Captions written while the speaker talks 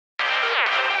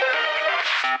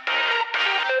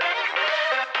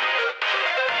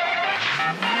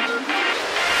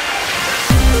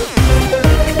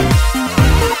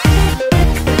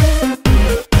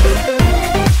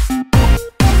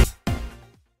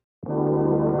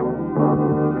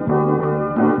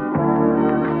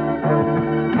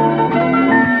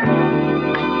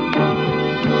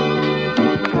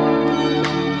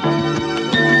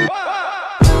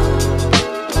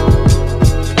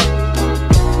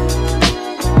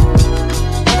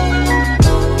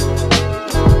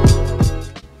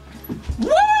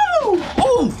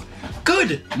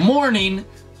morning,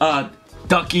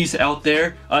 duckies out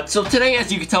there. So today,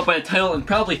 as you can tell by the title and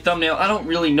probably thumbnail, I don't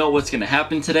really know what's gonna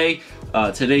happen today.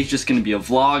 Today's just gonna be a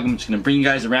vlog. I'm just gonna bring you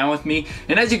guys around with me.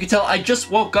 And as you can tell, I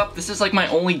just woke up. This is like my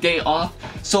only day off.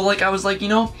 So like I was like, you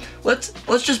know, let's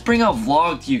just bring a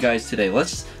vlog to you guys today.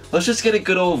 Let's just get a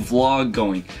good old vlog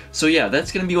going. So yeah,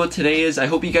 that's gonna be what today is. I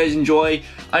hope you guys enjoy.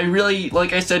 I really,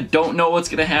 like I said, don't know what's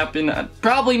gonna happen.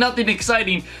 Probably nothing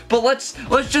exciting, but let's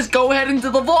just go ahead into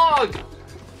the vlog.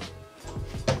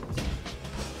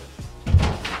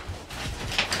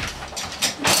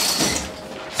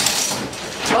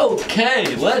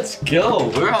 Okay, let's go.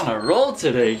 We're on a roll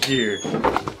today here.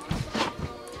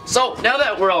 So now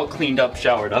that we're all cleaned up,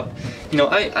 showered up, you know,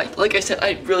 I like I said,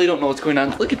 I really don't know what's going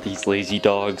on. Look at these lazy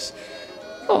dogs.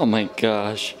 Oh my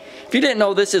gosh. If you didn't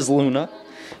know, this is Luna,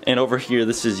 and over here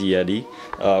this is Yeti.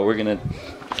 We're gonna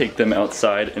take them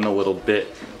outside in a little bit,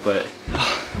 but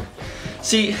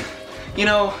see, you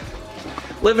know,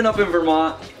 living up in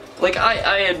Vermont, like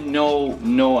I had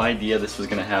no idea this was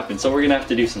gonna happen, so we're gonna have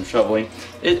to do some shoveling.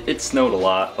 It snowed a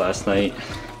lot last night.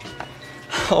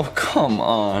 Oh, come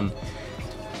on.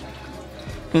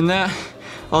 And that,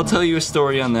 I'll tell you a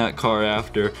story on that car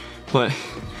after, but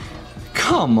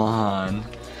come on.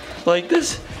 Like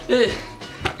this,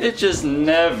 it just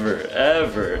never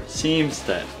ever seems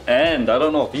to end. I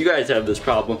don't know if you guys have this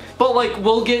problem, but like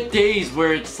we'll get days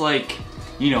where it's like,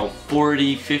 you know,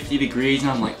 40, 50 degrees,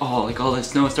 and I'm like, oh, like all this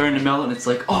snow is starting to melt, and it's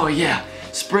like, oh yeah,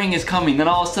 spring is coming. Then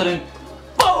all of a sudden,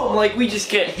 boom, like we just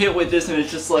get hit with this, and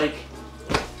it's just like,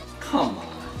 come on,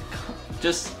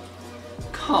 just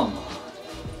come on.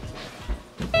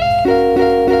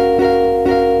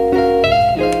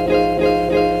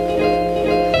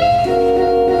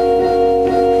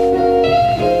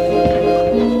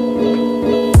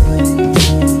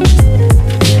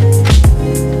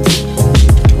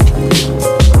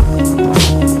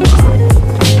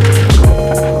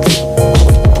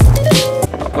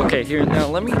 Okay, here now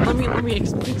let me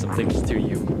explain some things to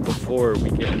you before we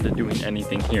get into doing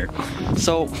anything here.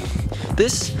 So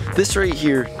this right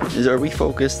here is, are we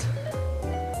focused?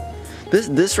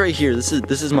 This right here, this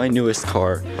is my newest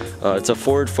car. It's a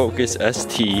Ford Focus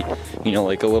ST, you know,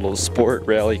 like a little sport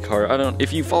rally car. I don't,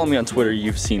 if you follow me on Twitter,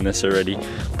 you've seen this already.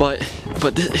 But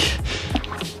this,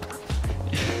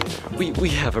 we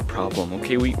have a problem,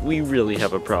 okay? We really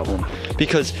have a problem.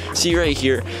 Because see right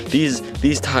here,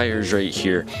 these tires right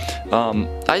here.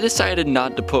 I decided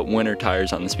not to put winter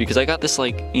tires on this because I got this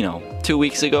like, you know, 2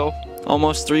 weeks ago,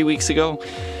 almost 3 weeks ago.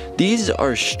 These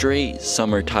are straight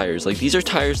summer tires. Like these are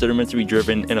tires that are meant to be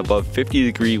driven in above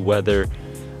 50-degree weather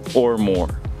or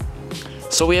more.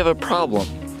 So we have a problem.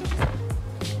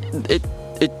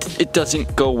 It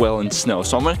doesn't go well in snow.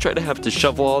 So I'm gonna try to have to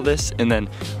shovel all this and then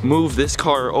move this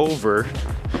car over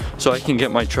so I can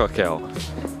get my truck out.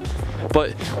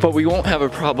 But we won't have a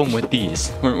problem with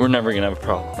these. We're never gonna have a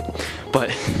problem.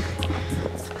 But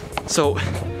so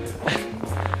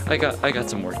I got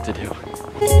some work to do.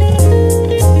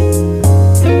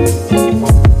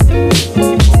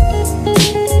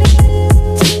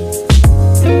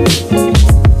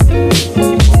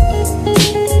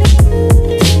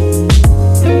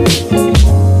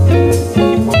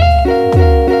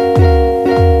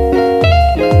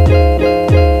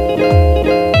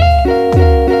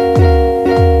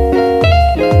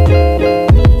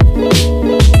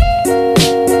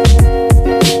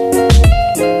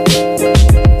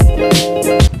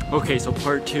 Okay, so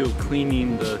part 2,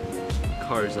 cleaning the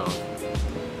cars off.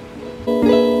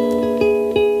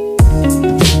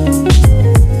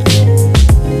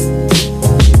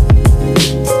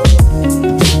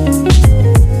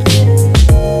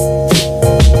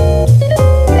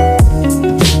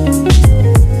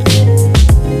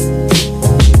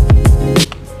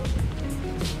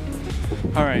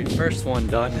 Alright, first one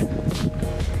done.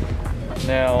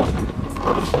 Now,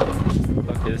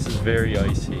 okay, this is very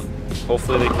icy.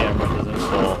 Hopefully the camera doesn't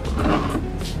fall.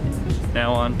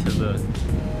 Now on to the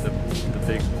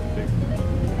big.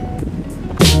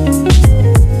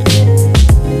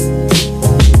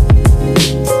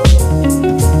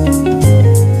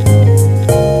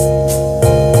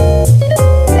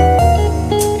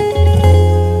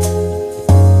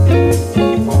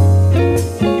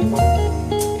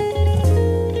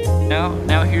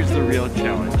 Now here's the real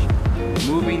challenge.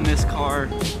 Moving this car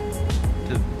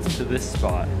to this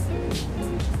spot.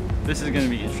 This is going to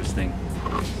be interesting.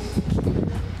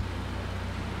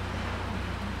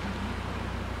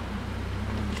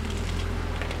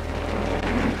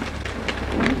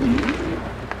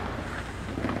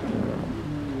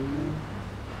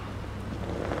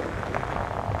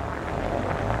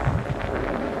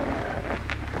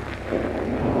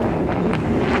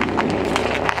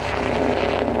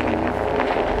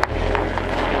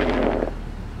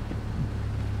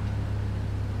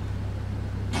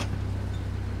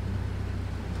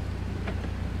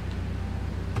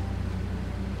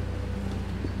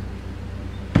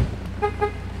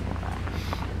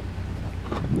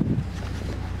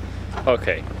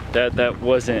 Okay, that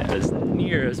wasn't as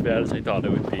near as bad as I thought it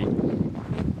would be.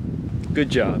 Good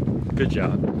job, good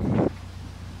job.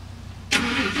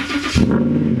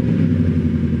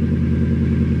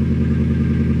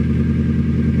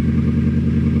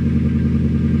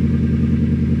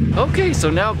 Okay, so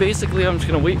now basically I'm just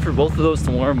gonna wait for both of those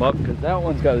to warm up because that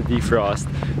one's got to defrost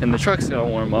and the truck's gonna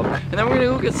warm up, and then we're gonna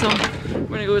go get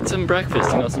some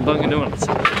breakfast, you know, some Dunkin' Donuts.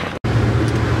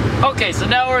 Okay, so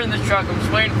now we're in the truck. I'm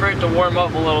just waiting for it to warm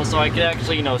up a little so I can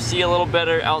actually, you know, see a little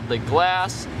better out the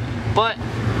glass. But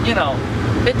you know,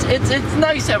 it's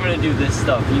nice having to do this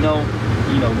stuff. You know,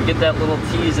 we get that little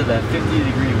tease of that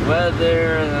 50-degree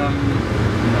weather.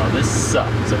 You know, this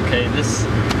sucks. Okay,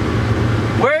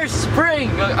 where's spring?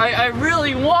 I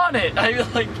really want it. I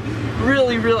like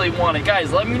really want it.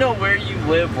 Guys, let me know where you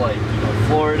live, like, you know,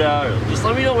 Florida, or just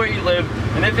let me know where you live.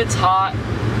 And if it's hot,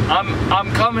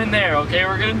 I'm coming there, okay?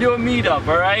 We're gonna do a meetup,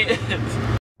 all right?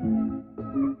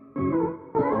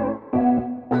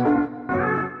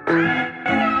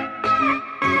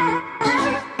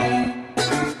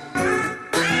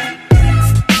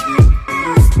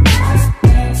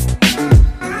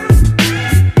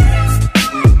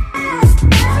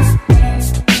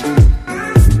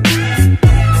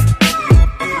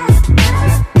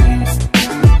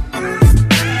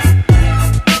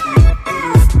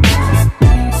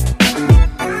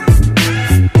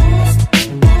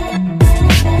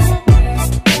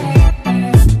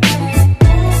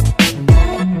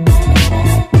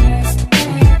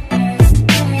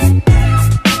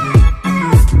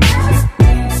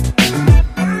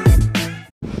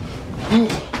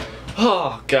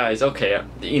 Oh, guys, okay,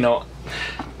 you know,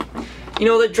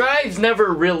 the drive's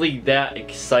never really that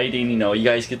exciting. You know, you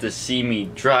guys get to see me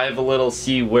drive a little,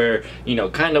 see where, you know,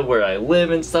 kind of where I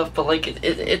live and stuff, but like,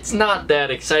 it's not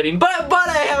that exciting. But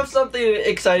I have something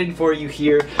exciting for you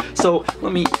here. So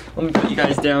let me put you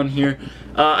guys down here.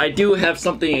 I do have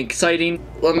something exciting.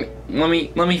 Let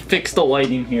me fix the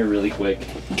lighting here really quick.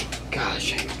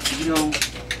 Gosh, you know.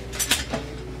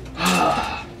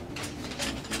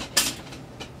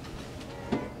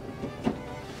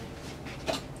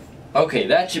 Okay,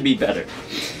 that should be better.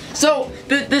 So,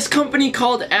 this company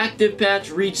called Active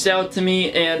Patch reached out to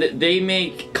me, and they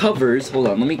make covers. Hold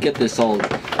on, let me get this all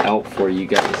out for you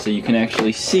guys so you can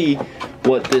actually see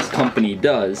what this company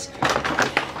does.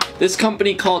 This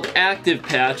company called Active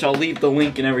Patch, I'll leave the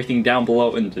link and everything down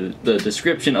below in the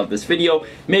description of this video,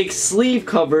 makes sleeve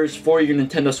covers for your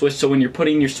Nintendo Switch, so when you're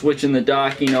putting your Switch in the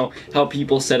dock, you know, how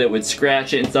people said it would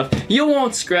scratch it and stuff, you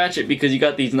won't scratch it because you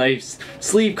got these nice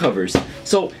sleeve covers.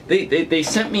 So they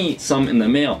sent me some in the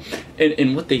mail,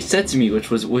 and what they said to me,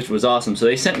 which was awesome. So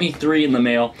they sent me 3 in the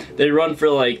mail. They run for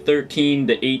like 13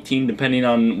 to 18 depending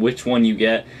on which one you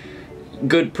get.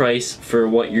 Good price for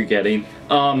what you're getting.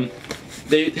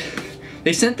 They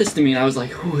sent this to me and I was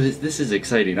like, ooh, this is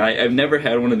exciting. I've never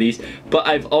had one of these, but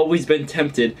I've always been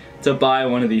tempted to buy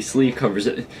one of these sleeve covers.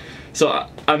 So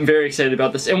I'm very excited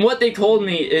about this. And what they told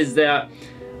me is that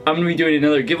I'm going to be doing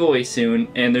another giveaway soon,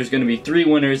 and there's going to be 3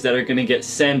 winners that are going to get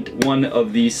sent one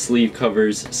of these sleeve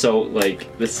covers. So like,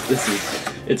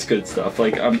 it's good stuff.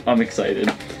 Like, I'm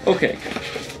excited. Okay,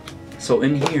 so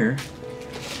in here,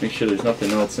 make sure there's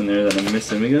nothing else in there that I'm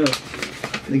missing. I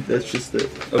think that's just it.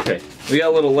 Okay, we got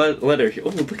a little letter here. Oh,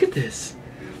 look at this.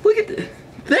 Look at this.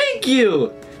 Thank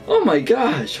you. Oh my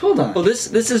gosh, hold on. Well,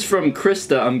 this is from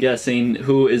Krista, I'm guessing,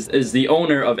 who is the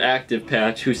owner of Active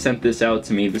Patch, who sent this out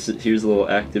to me. Here's a little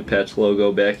Active Patch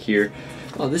logo back here.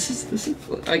 Oh, this is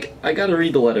I gotta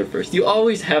read the letter first. You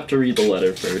always have to read the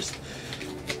letter first.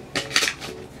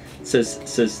 It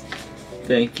says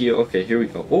thank you. Okay, here we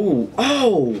go.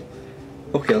 Oh.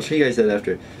 Okay, I'll show you guys that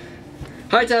after.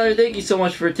 Hi Tyler, thank you so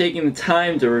much for taking the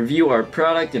time to review our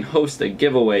product and host a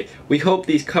giveaway. We hope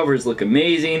these covers look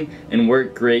amazing and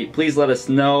work great. Please let us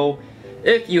know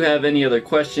if you have any other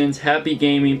questions. Happy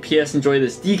gaming. P.S. Enjoy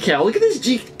this decal. Look at this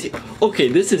Okay,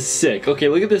 this is sick. Okay,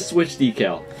 look at this Switch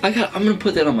decal. I'm gonna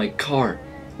put that on my car.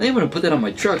 I'm gonna put that on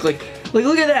my truck. Like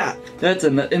look at that.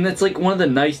 And that's like one of the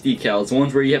nice decals. The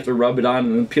ones where you have to rub it on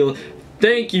and then peel it.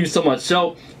 Thank you so much.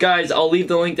 So, guys, I'll leave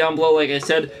the link down below, like I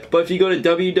said. But if you go to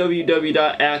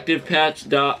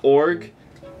www.activepatch.org,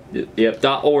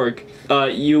 .org,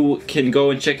 you can go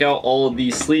and check out all of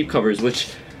these sleeve covers.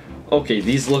 Which, okay,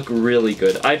 these look really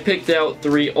good. I picked out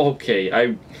 3.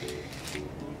 Okay,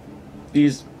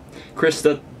 these,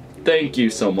 Krista, thank you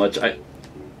so much.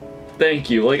 Thank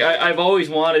you. Like I've always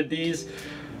wanted these.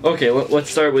 Okay,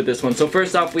 let's start with this one. So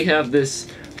first off, we have this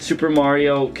Super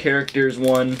Mario characters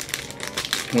one,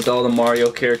 with all the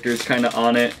Mario characters kind of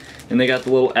on it. And they got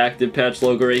the little Active Patch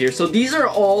logo right here. So these are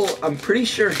all, I'm pretty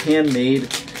sure, handmade.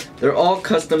 They're all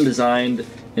custom designed.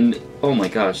 And oh my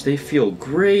gosh, they feel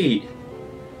great.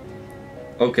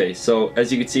 Okay, so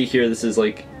as you can see here, this is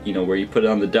like, you know, where you put it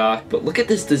on the dock. But look at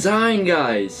this design,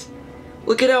 guys.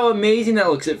 Look at how amazing that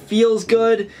looks. It feels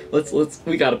good.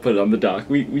 We gotta put it on the dock.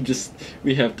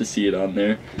 We have to see it on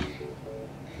there.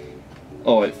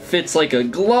 Oh, it fits like a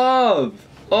glove.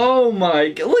 Oh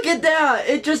my, look at that.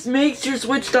 It just makes your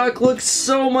Switch dock look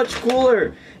so much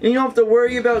cooler. And you don't have to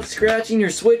worry about scratching your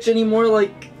Switch anymore.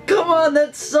 Like, come on,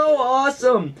 that's so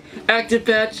awesome. Active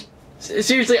Patch,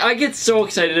 seriously, I get so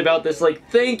excited about this. Like,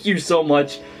 thank you so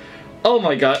much. Oh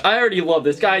my god, I already love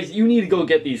this. Guys, you need to go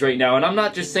get these right now. And I'm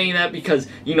not just saying that because,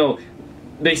 you know,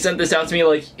 they sent this out to me.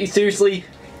 Like, seriously,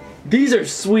 these are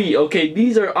sweet, okay?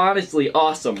 These are honestly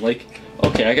awesome. Like,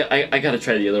 okay, I gotta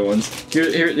try the other ones.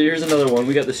 Here's another one.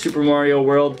 We got the Super Mario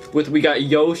World we got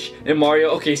Yoshi and Mario.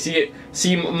 Okay, see,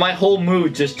 my whole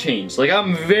mood just changed. Like,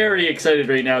 I'm very excited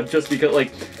right now just because,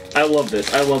 like, I love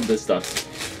this. I love this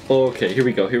stuff. Okay, here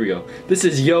we go. This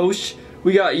is Yoshi.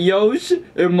 We got Yoshi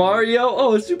and Mario.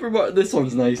 Oh, Super Mario. This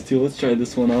one's nice too. Let's try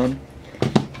this one on.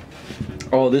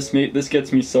 Oh, this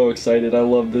gets me so excited. I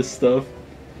love this stuff.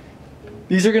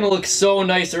 These are gonna look so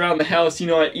nice around the house. You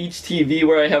know, at each TV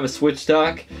where I have a Switch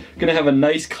dock, gonna have a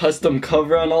nice custom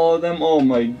cover on all of them. Oh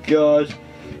my gosh,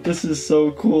 this is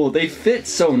so cool. They fit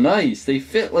so nice. They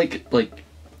fit like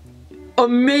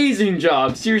amazing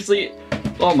job. Seriously.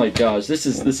 Oh my gosh, this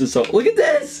is so. Look at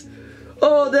this.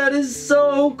 Oh, that is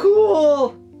so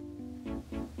cool!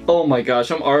 Oh my gosh,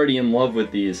 I'm already in love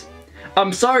with these.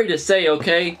 I'm sorry to say,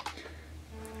 okay?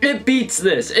 It beats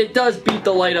this. It does beat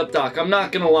the light up dock. I'm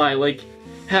not gonna lie. Like,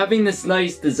 having this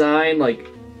nice design, like,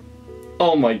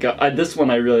 oh my god. This one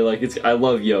I really like. I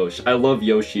love Yoshi. I love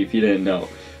Yoshi if you didn't know.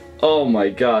 Oh my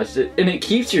gosh. And it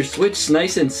keeps your Switch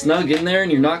nice and snug in there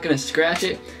and you're not gonna scratch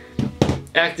it.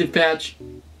 Active Patch.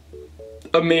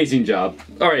 Amazing job.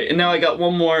 Alright, and now I got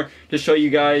one more to show you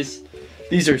guys.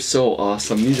 These are so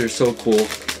awesome. These are so cool.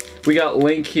 We got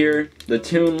Link here, the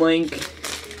Toon Link.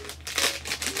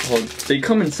 Oh, they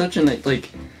come in such a nice, like,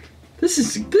 this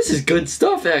is good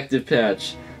stuff, Active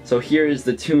Patch. So here is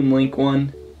the Toon Link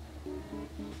one.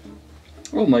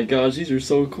 Oh my gosh, these are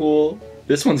so cool.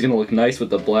 This one's gonna look nice with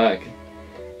the black.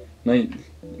 You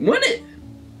know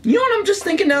what I'm just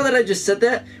thinking now that I just said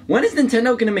that? When is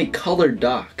Nintendo gonna make colored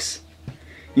docks?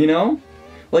 You know?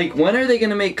 Like, when are they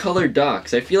gonna make colored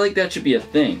docks? I feel like that should be a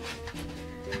thing.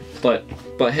 But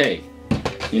hey,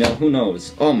 you know, who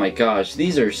knows? Oh my gosh,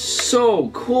 these are so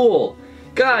cool!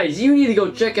 Guys, you need to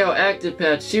go check out Active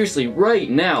Patch, seriously, right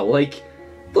now. Like,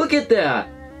 look at that!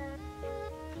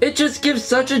 It just gives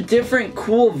such a different,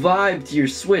 cool vibe to your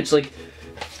Switch. Like,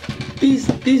 these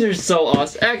are so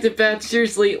awesome. Active Patch,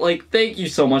 seriously, like, thank you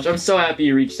so much. I'm so happy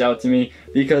you reached out to me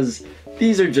because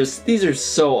these are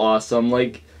so awesome.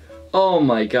 Like, oh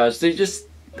my gosh,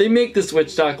 they make the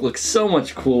Switch dock look so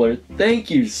much cooler.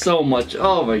 Thank you so much.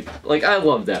 Oh my, like, I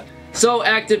love that. So,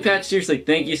 Active Patch, seriously,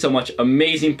 thank you so much.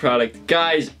 Amazing product.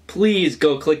 Guys, please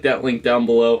go click that link down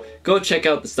below. Go check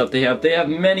out the stuff they have. They have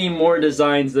many more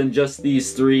designs than just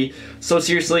these three. So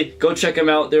seriously, go check them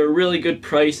out. They're a really good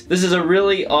price. This is a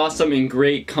really awesome and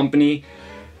great company.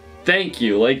 Thank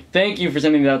you. Like, thank you for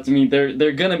sending that out to me.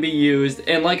 They're gonna be used.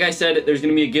 And like I said, there's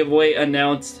gonna be a giveaway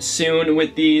announced soon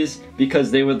with these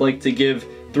because they would like to give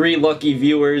 3 lucky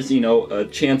viewers, you know, a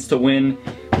chance to win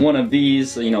one of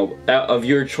these, you know, of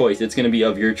your choice. It's gonna be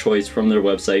of your choice from their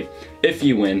website if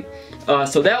you win.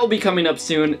 So that will be coming up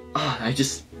soon. I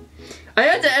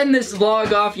had to end this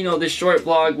vlog off, you know, this short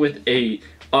vlog with a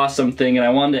awesome thing, and I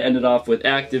wanted to end it off with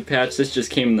Active Patch. This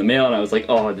just came in the mail and I was like,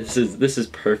 oh, this is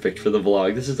perfect for the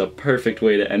vlog. This is a perfect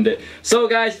way to end it. So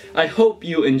guys, I hope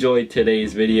you enjoyed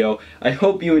today's video. I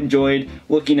hope you enjoyed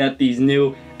looking at these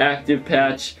new Active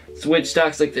Patch Switch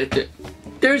docks. Like,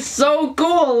 they're so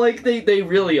cool. Like, they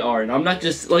really are. And I'm not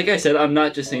just, like I said, I'm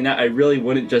not just saying that. I really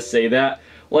wouldn't just say that.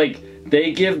 Like,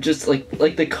 they give just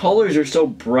like the colors are so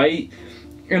bright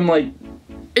and like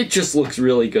it just looks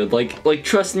really good. Like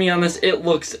trust me on this, it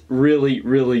looks really,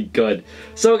 really good.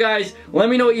 So guys, let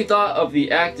me know what you thought of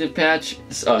the Active Patch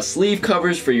sleeve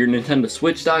covers for your Nintendo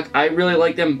Switch dock. I really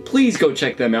like them. Please go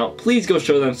check them out. Please go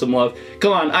show them some love.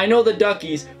 Come on, I know the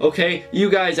duckies, okay? You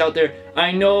guys out there,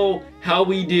 I know how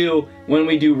we do when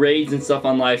we do raids and stuff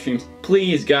on live streams.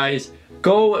 Please guys,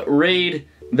 go raid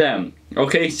them.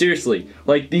 Okay, seriously,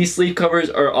 like, these sleeve covers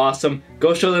are awesome.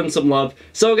 Go show them some love.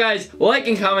 So guys, like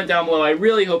and comment down below. I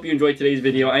really hope you enjoyed today's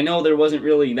video. I know there wasn't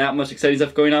really that much exciting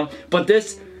stuff going on, but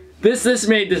this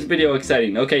made this video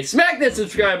exciting. Okay, smack that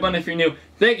subscribe button if you're new.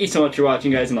 Thank you so much for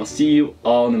watching, guys, and I'll see you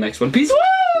all in the next one. Peace.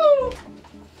 Woo!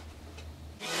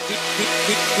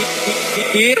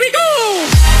 Here we